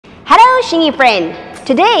Hello Xingyi friend!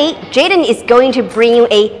 Today, Jaden is going to bring you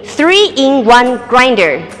a 3-in-1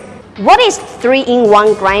 grinder. What is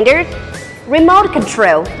 3-in-1 grinder? Remote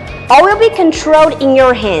control. All will be controlled in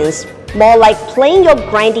your hands, more like playing your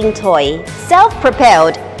grinding toy.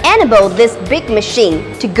 Self-propelled, enable this big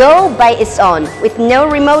machine to go by its own with no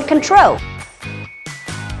remote control.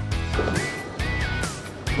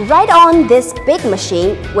 Right on this big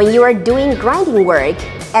machine when you are doing grinding work,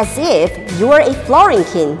 as if you are a flooring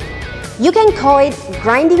king. You can call it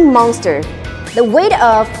grinding monster. The weight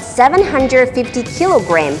of 750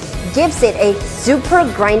 kilograms gives it a super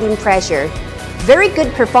grinding pressure. Very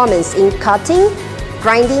good performance in cutting,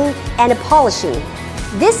 grinding, and polishing.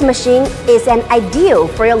 This machine is an ideal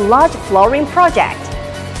for a large flooring project.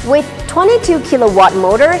 With 22 kilowatt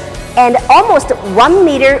motor and almost 1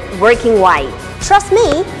 meter working wide. Trust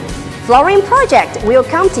me, flooring project will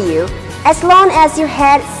come to you as long as you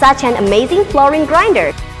had such an amazing flooring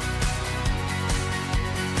grinder.